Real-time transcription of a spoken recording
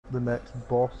the next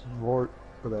boss Vort,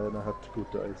 but then I have to go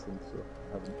to Iceland, so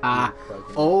I haven't Ah, really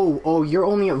tried it. oh, you're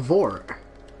only at Vort.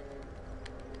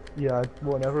 Yeah,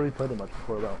 well, I never really played it much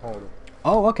before that holiday.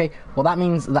 Oh, okay. Well, that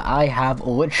means that I have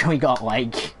literally got,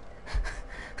 like,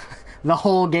 the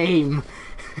whole game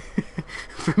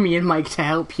for me and Mike to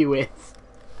help you with.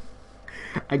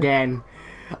 Again,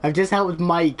 I've just helped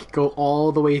Mike go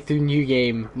all the way through New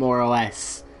Game, more or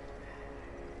less.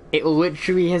 It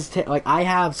literally has, like, I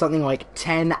have something like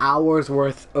 10 hours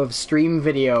worth of stream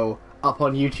video up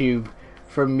on YouTube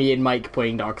from me and Mike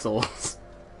playing Dark Souls.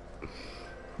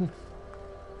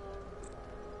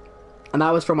 And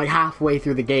that was from like halfway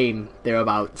through the game,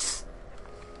 thereabouts.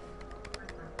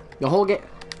 The whole game.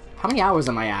 How many hours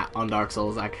am I at on Dark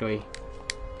Souls, actually?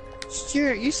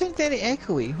 Stuart, you sound very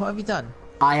echoey. What have you done?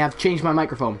 I have changed my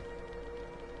microphone.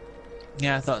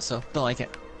 Yeah, I thought so. Don't like it.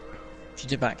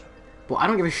 Change it back. Well, I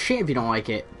don't give a shit if you don't like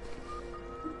it.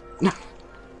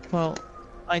 Well,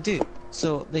 I do.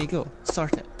 So, there you go.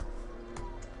 Start it.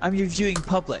 I'm your viewing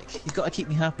public. You've got to keep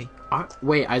me happy.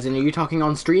 Wait, as in, are you talking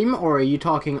on stream or are you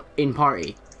talking in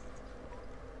party?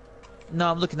 No,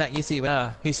 I'm looking at you three.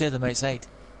 Who said I'm outside?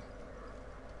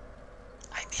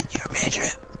 I'm in your bedroom.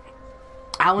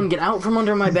 Alan, get out from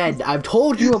under my bed. I've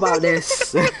told you about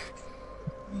this. It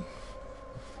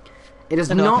is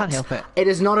I can't help it. It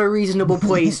is not a reasonable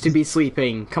place to be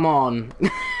sleeping. Come on.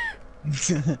 Well,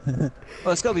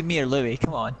 it's got to be me or Louis.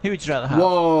 Come on. Who would you rather have?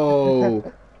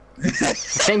 Whoa. I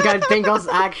think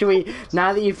I'll actually,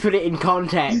 now that you've put it in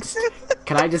context,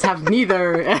 can I just have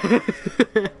neither?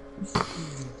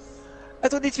 I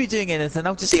don't need to be doing anything.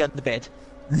 I'll just stay on the bed.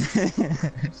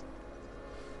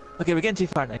 Okay, we're getting too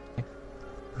far now.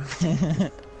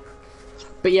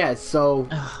 But yeah, so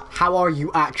how are you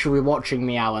actually watching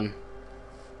me, Alan?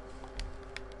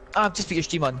 I've just put your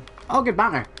stream on. Oh, good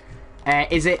banter.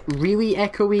 Is it really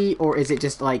echoey, or is it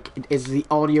just like, is the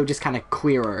audio just kind of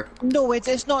clearer? No,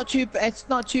 it's not too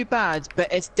bad,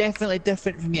 but it's definitely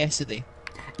different from yesterday.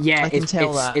 Yeah, I can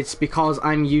tell that. It's because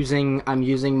I'm using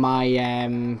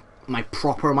my my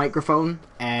proper microphone,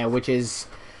 which is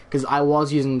because I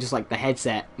was using just like the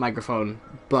headset microphone,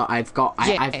 but I've got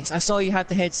Yes, I saw you had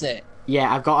the headset.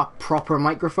 Yeah, I've got a proper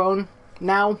microphone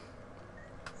now.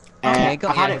 Okay,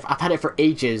 got I've had it for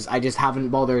ages. I just haven't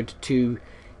bothered to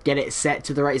get it set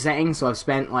to the right setting, so I've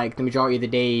spent like the majority of the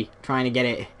day trying to get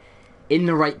it in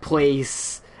the right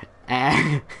place,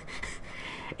 in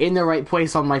the right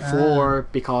place on my floor,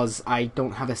 because I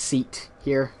don't have a seat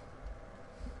here.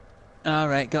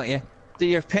 Alright, got you.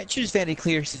 Your picture's very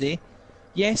clear today.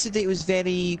 Yesterday it was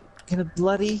very kind of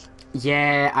blurry.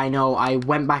 Yeah, I know. I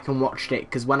went back and watched it,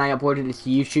 because when I uploaded it to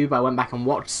YouTube, I went back and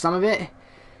watched some of it,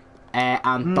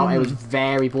 and thought it was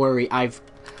very blurry.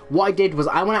 What I did was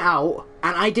I went out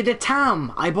and I did a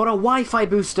TAM. I bought a Wi-Fi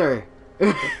booster.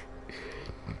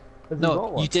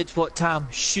 No, you did what Tam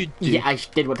should do. Yeah, I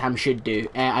did what TAM should do.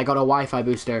 I got a Wi-Fi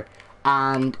booster,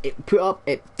 and it put up.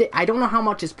 I don't know how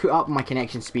much it's put up my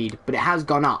connection speed, but it has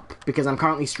gone up because I'm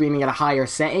currently streaming at a higher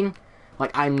setting.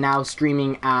 Like I'm now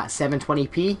streaming at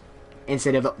 720p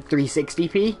instead of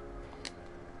 360p.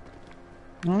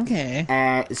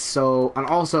 Okay. So, and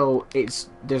also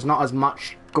there's not as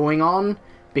much going on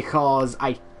because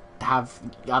I've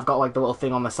got like the little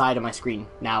thing on the side of my screen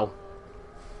now.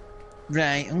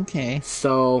 Right, okay.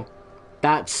 So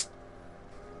that's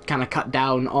kind of cut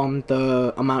down on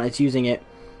the amount it's using it.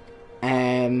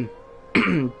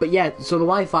 But yeah, so the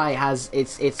Wi-Fi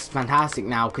it's fantastic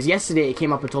now, because yesterday it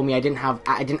came up and told me I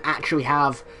didn't actually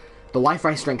have the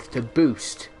Wi-Fi strength to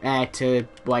boost to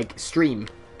like stream.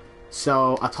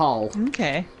 So at all.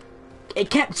 Okay. It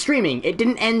kept streaming. It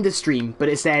didn't end the stream, but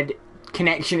it said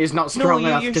connection is not strong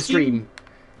enough to stream.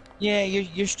 Yeah,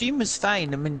 your stream was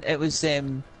fine. I mean, it was it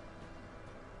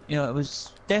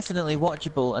was definitely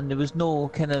watchable, and there was no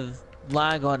kind of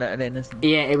lag on it or anything.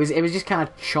 Yeah, it was just kind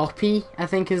of choppy, I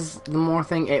think is the more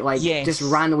thing. It like just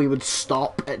randomly would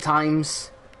stop at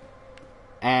times.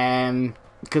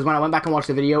 Because when I went back and watched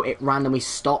the video, it randomly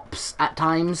stops at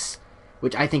times,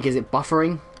 which I think is it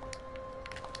buffering.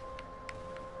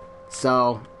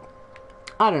 So,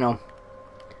 I don't know.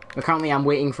 But currently I'm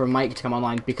waiting for Mike to come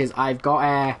online because I've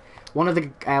got one of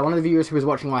the viewers who was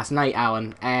watching last night,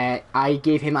 Alan. I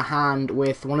gave him a hand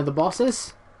with one of the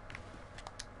bosses.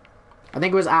 I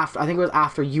think it was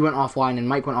after you went offline and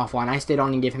Mike went offline. I stayed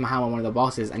on and gave him a hand with one of the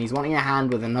bosses, and he's wanting a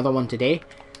hand with another one today.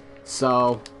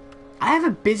 So, I have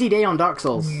a busy day on Dark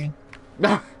Souls.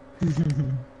 I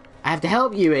have to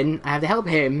help Ewan. I have to help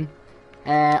him.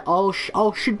 All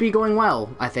should be going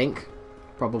well, I think.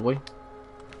 Probably.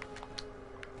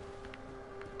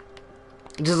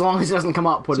 Just as long as it doesn't come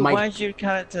up when So Mike... why is your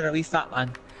character a wee fat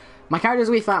man? My character's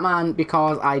a wee fat man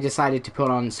because I decided to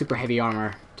put on super heavy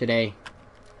armor today.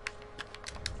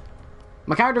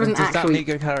 My character isn't Does that actually... make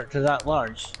your character that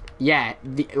large? Yeah,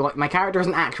 my character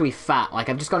isn't actually fat. Like,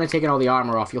 I've just gone and taken all the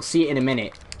armor off. You'll see it in a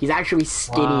minute. He's actually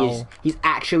skinny as... Wow. He's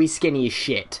actually skinny as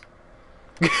shit.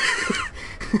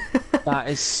 That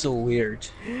is so weird.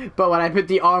 But when I put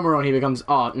the armor on, he becomes...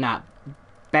 Oh, nah.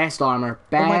 Best armor.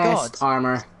 Oh my Best God.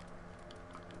 armor.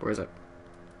 Where is it?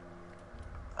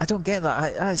 I don't get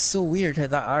that. That is so weird how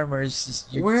that armor is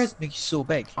just... Where- makes you so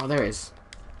big. Oh, there it is.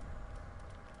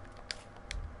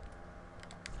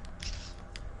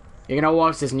 You're gonna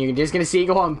watch this and you're just gonna see it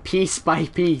go on piece by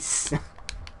piece.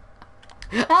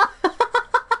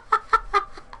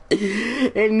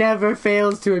 It never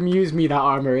fails to amuse me, that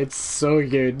armor. It's so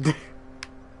good.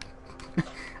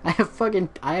 I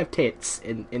have tits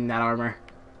in that armor.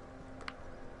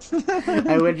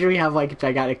 I literally have like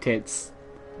gigantic tits.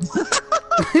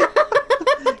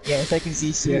 Yes, I can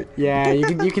see shit. Yeah,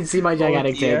 you can see my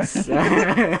gigantic dear. tits.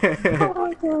 Oh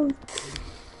my God.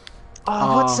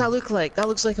 Oh, what does that look like? That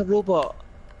looks like a robot.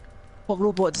 What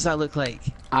robot does that look like?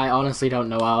 I honestly don't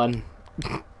know, Alan.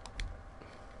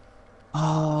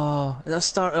 Oh, it's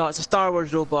a Star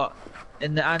Wars robot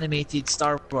in the animated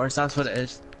Star Wars. That's what it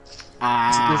is.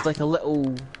 There's like a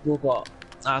little robot.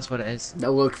 That's what it is. That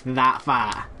looks that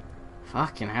fat.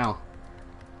 Fucking hell.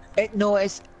 No,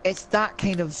 it's that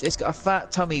kind of. It's got a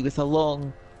fat tummy with a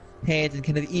long head and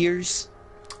kind of ears.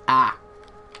 Ah.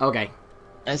 Okay.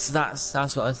 That's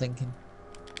what I was thinking.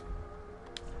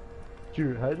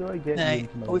 Drew, how do I get you Right,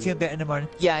 into my we feel world? better in the morning.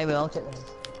 Yeah, I will. I'll check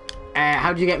that.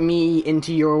 How'd you get me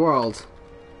into your world?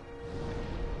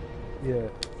 Yeah.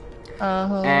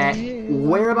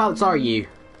 Whereabouts are you?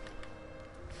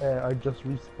 I just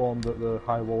respawned at the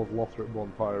High Wall of Lothric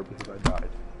bonfire because I died.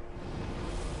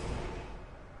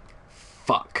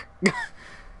 Fuck.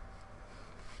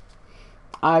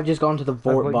 I've just gone to the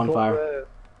Vort I've, like, bonfire.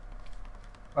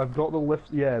 I've got the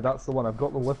lift. Yeah, that's the one. I've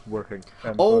got the lift working.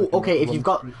 Oh, so I can okay, if run you've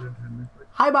got- straight down to the lift.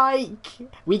 Hi, Mike!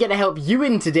 We get to help you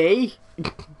in today!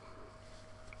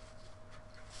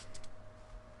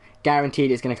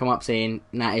 Guaranteed it's gonna come up saying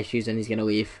Nat issues and he's gonna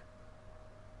leave.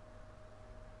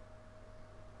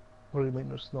 What do you mean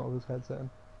there's not with his headset in?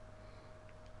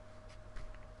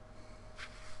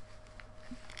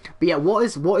 But yeah, what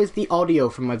is the audio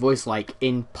from my voice like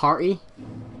in party?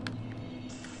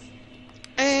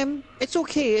 It's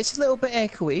okay. It's a little bit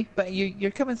echoey, but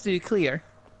you're coming through clear.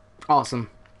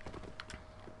 Awesome.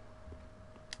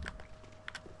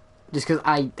 Just because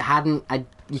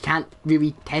you can't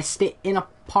really test it in a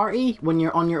party when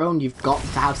you're on your own. You've got to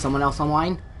have someone else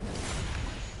online.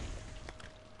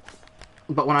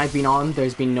 But when I've been on,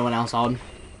 there's been no one else on.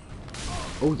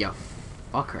 Oh, you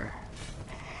fucker.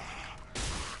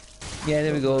 Yeah,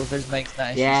 there we go. There's Mike's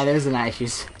nice. Yeah, there's the night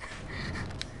issues.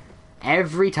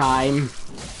 Every time.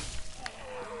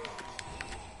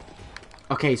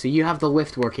 Okay, so you have the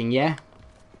lift working, yeah?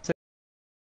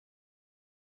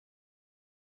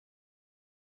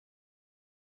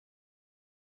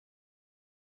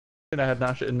 I had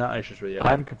Nat issues with you.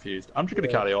 I'm confused. I'm just gonna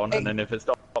carry on, and then if it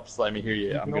stops letting me hear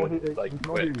you, I'm gonna like you can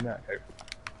quit. hear you now.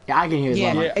 Yeah, I can hear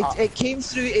Yeah, it. Yeah. it came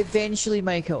through eventually,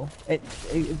 Michael. It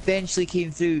eventually came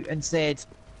through and said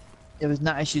there was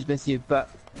not issues with you, but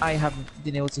I haven't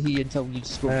been able to hear you until you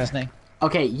spoke just now.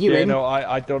 Okay, Yeah, Ewan. no,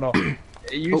 I don't know.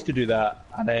 It used to do that,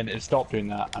 and then it stopped doing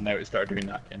that, and now it started doing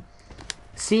that again.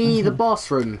 See the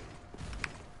boss room.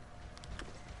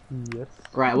 Yes.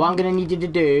 Right, what I'm gonna need you to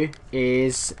do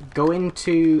is go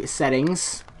into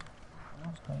settings,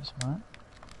 That's quite smart.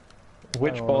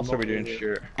 Which Oh, boss I'm are we not doing, really-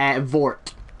 Stuart?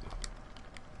 Vort.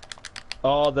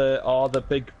 Oh, the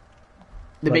big.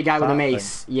 The Like big guy with the fat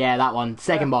mace. Yeah, that one.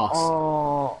 Second boss.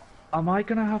 Oh, am I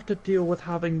gonna have to deal with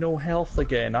having no health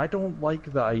again? I don't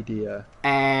like that idea.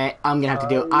 I'm gonna have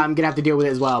to deal with it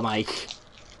as well, Mike.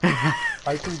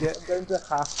 I can get him down to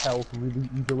half health really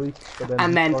easily, but then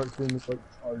And he then- starts doing this like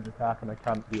charge attack and I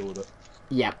can't deal with it.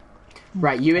 Yep.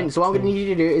 Right, Ewan, so what I'm gonna need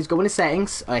you to do is go into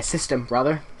settings, system,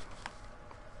 rather.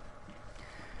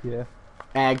 Yeah.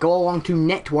 Go along to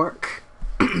network,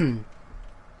 Right.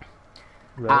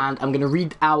 and I'm gonna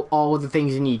read out all of the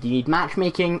things you need. You need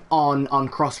matchmaking on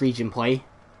cross-region play,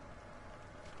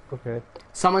 Okay.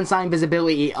 summon sign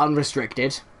visibility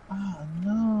unrestricted, Oh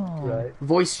no. Right.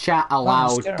 voice chat Oh, I'm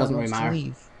allowed, scared doesn't I'm really about to matter.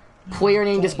 leave. Player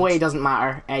name Jeez. display doesn't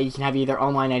matter. You can have either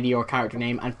online ID or character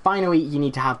name, and finally you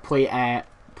need to have play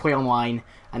online,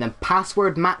 and then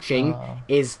password matching Oh.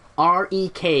 is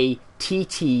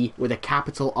REKTT with a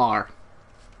capital R.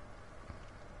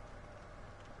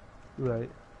 Right.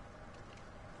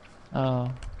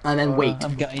 Oh. And then wait.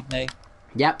 I'm gutted now.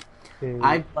 Yep.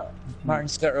 I Martin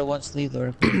Skitter wants to leave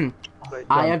the Right,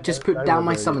 I Dan, have just down put down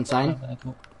my there, summon sign.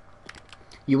 Cool.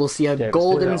 You will see a Yeah,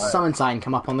 golden stay there. summon sign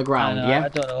come up on the I ground, know, yeah? I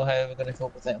don't know how we're gonna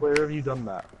cope with it. Where have you done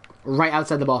that? Right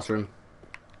outside the boss room.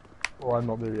 Well, I'm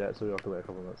not there yet, so you have to wait a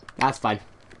couple of minutes. That's fine.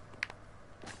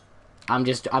 I'm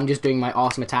just doing my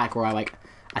awesome attack where I like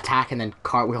attack and then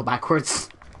cartwheel backwards.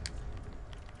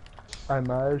 I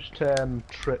managed to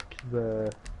trick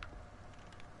the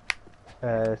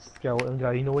skeleton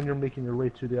guy. You know when you're making your way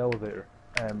to the elevator?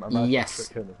 I managed Yes.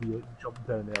 to trick him. He like, jumped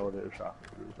down the elevator shaft.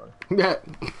 It was really funny.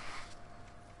 Yeah.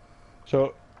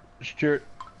 So, Stuart,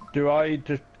 do I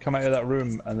just come out of that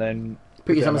room and then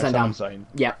Put your down summon my sign down. sign?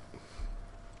 Yep.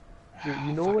 Stuart,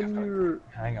 you know when you're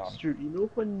Hang on. Stuart, you know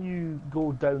when you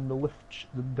go down the lift,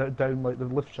 down like the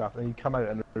lift shaft, and you come out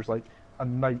and there's like a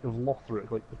knight of Lothric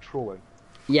like patrolling.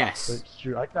 Yes. Like,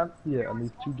 Stuart, I can't see it, and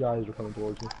these two guys are coming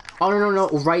towards me. Oh no,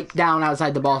 right down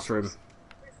outside the boss room.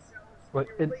 Like,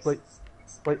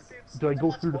 do I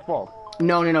go through the fog?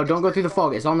 No, don't go through the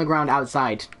fog. It's on the ground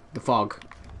outside the fog.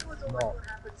 No.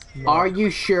 Are you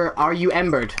sure? Are you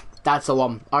embered? That's the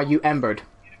one. Are you embered?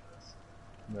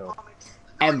 No.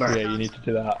 Ember. Yeah, you need to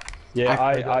do that. Yeah,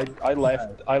 I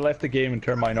left the game and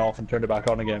turned mine off and turned it back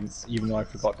on again, even though I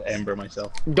forgot to ember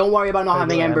myself. Don't worry about not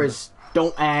having do embers.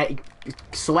 Don't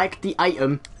select the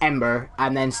item ember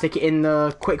and then stick it in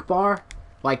the quick bar,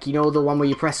 like you know the one where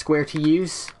you press square to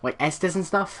use, like Estes and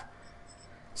stuff.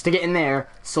 Stick it in there,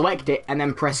 select it, and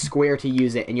then press square to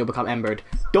use it, and you'll become embered.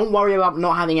 Don't worry about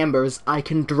not having embers. I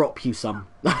can drop you some.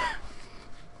 Okay,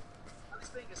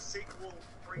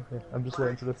 I'm just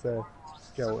waiting for this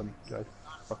skeleton guy.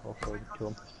 Fuck off, I'll kill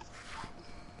him.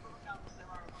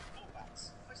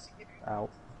 Ow.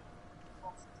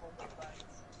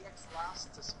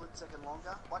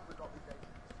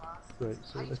 Right,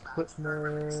 so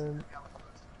equipment.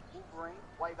 Wolverine,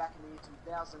 way back in the year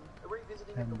 2000, a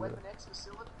revisiting of the Weapon X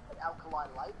facility at Alkali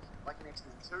Lake, like an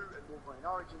X-Men 2 and Wolverine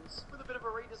Origins, with a bit of a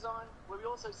redesign, where we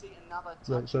also see another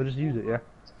Right, so I just use it, yeah?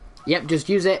 Yep, just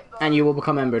use it, and you will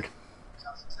become embered.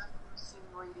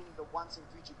 reading The Once and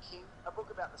Future King, a book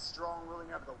about the strong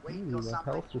ruling over the weak Ooh, or my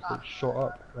something. health just like shot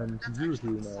up, and zero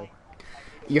now.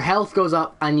 Your health goes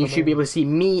up, and you should be able to see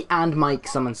me and Mike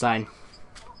summon sign.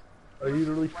 Are you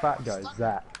the really fat guy,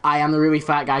 Zach? I am the really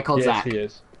fat guy called Yes, Zach. he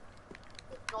is.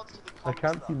 I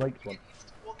can't see Mike's one.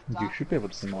 You should be able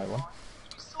to see my one.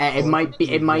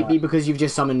 It might be because you've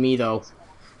just summoned me though.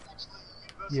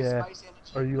 Yeah.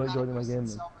 Are you like joining my game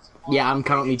then? Yeah, I'm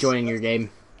currently joining your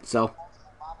game, so.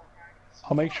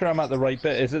 I'll make sure I'm at the right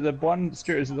bit. Is it the one,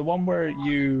 Stuart, is it the one where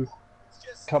you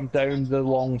come down the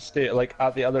long stair, like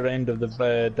at the other end of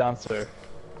the dancer?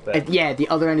 Yeah, the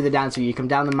other end of the dancer, you come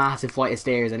down the massive flight of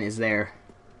stairs and it's there.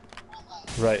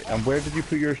 Right, and where did you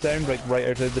put yours down? Like right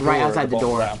outside the door? Right or outside the bottom?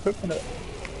 door. Right,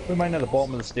 put mine at the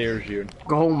bottom of the stairs, Ewan.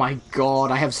 Oh my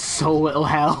god, I have so little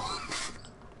health.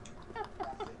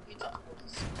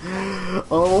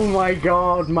 Oh my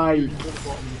god, Mike.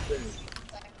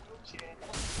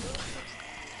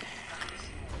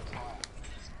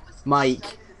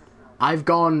 Mike, I've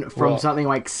gone from What? something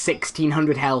like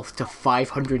 1600 health to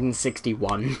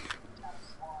 561.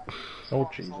 Oh,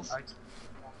 Jesus.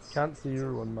 Can't see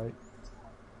your one, Mike.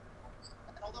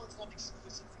 Although it's not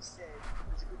explicitly said,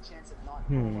 there's a good chance it might.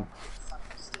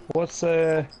 What's,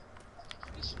 I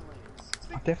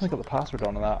definitely got the password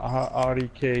on that.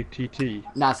 REKTT.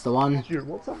 That's the one. Stuart,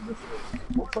 what's up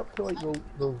to like the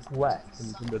left when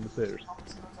you come down the stairs?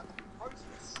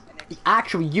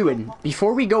 Actually, Ewan,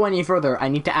 before we go any further, I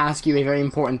need to ask you a very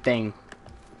important thing.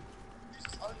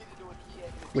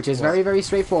 Which is very, very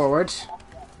straightforward.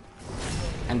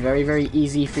 And very, very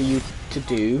easy for you to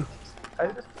do. How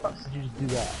the fuck did you just do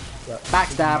that?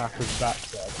 Backstab. Massive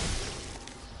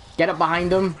backstab. Get up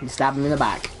behind him, you stab him in the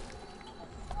back.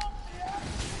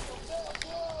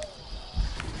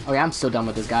 Oh yeah, I'm still done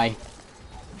with this guy.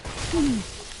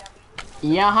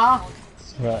 Yaha.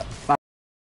 Right. I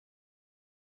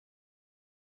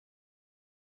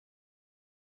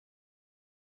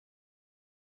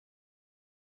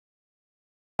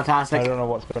Fantastic. don't know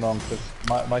what's going on, because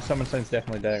my summon sign's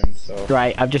definitely down, so...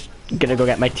 Right, I'm just gonna go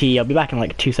get my tea. I'll be back in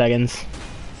like 2 seconds.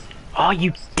 Oh,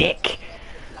 you dick!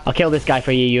 I'll kill this guy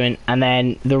for you, Ewan, and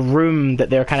then the room that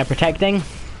they're kind of protecting.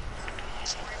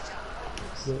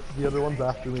 The other one's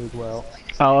after me as well.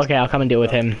 Oh, okay, I'll come and deal with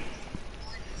him.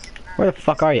 Where the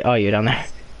fuck are you? Oh, you're down there.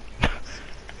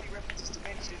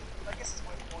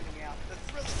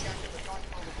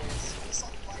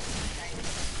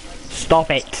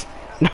 Stop it!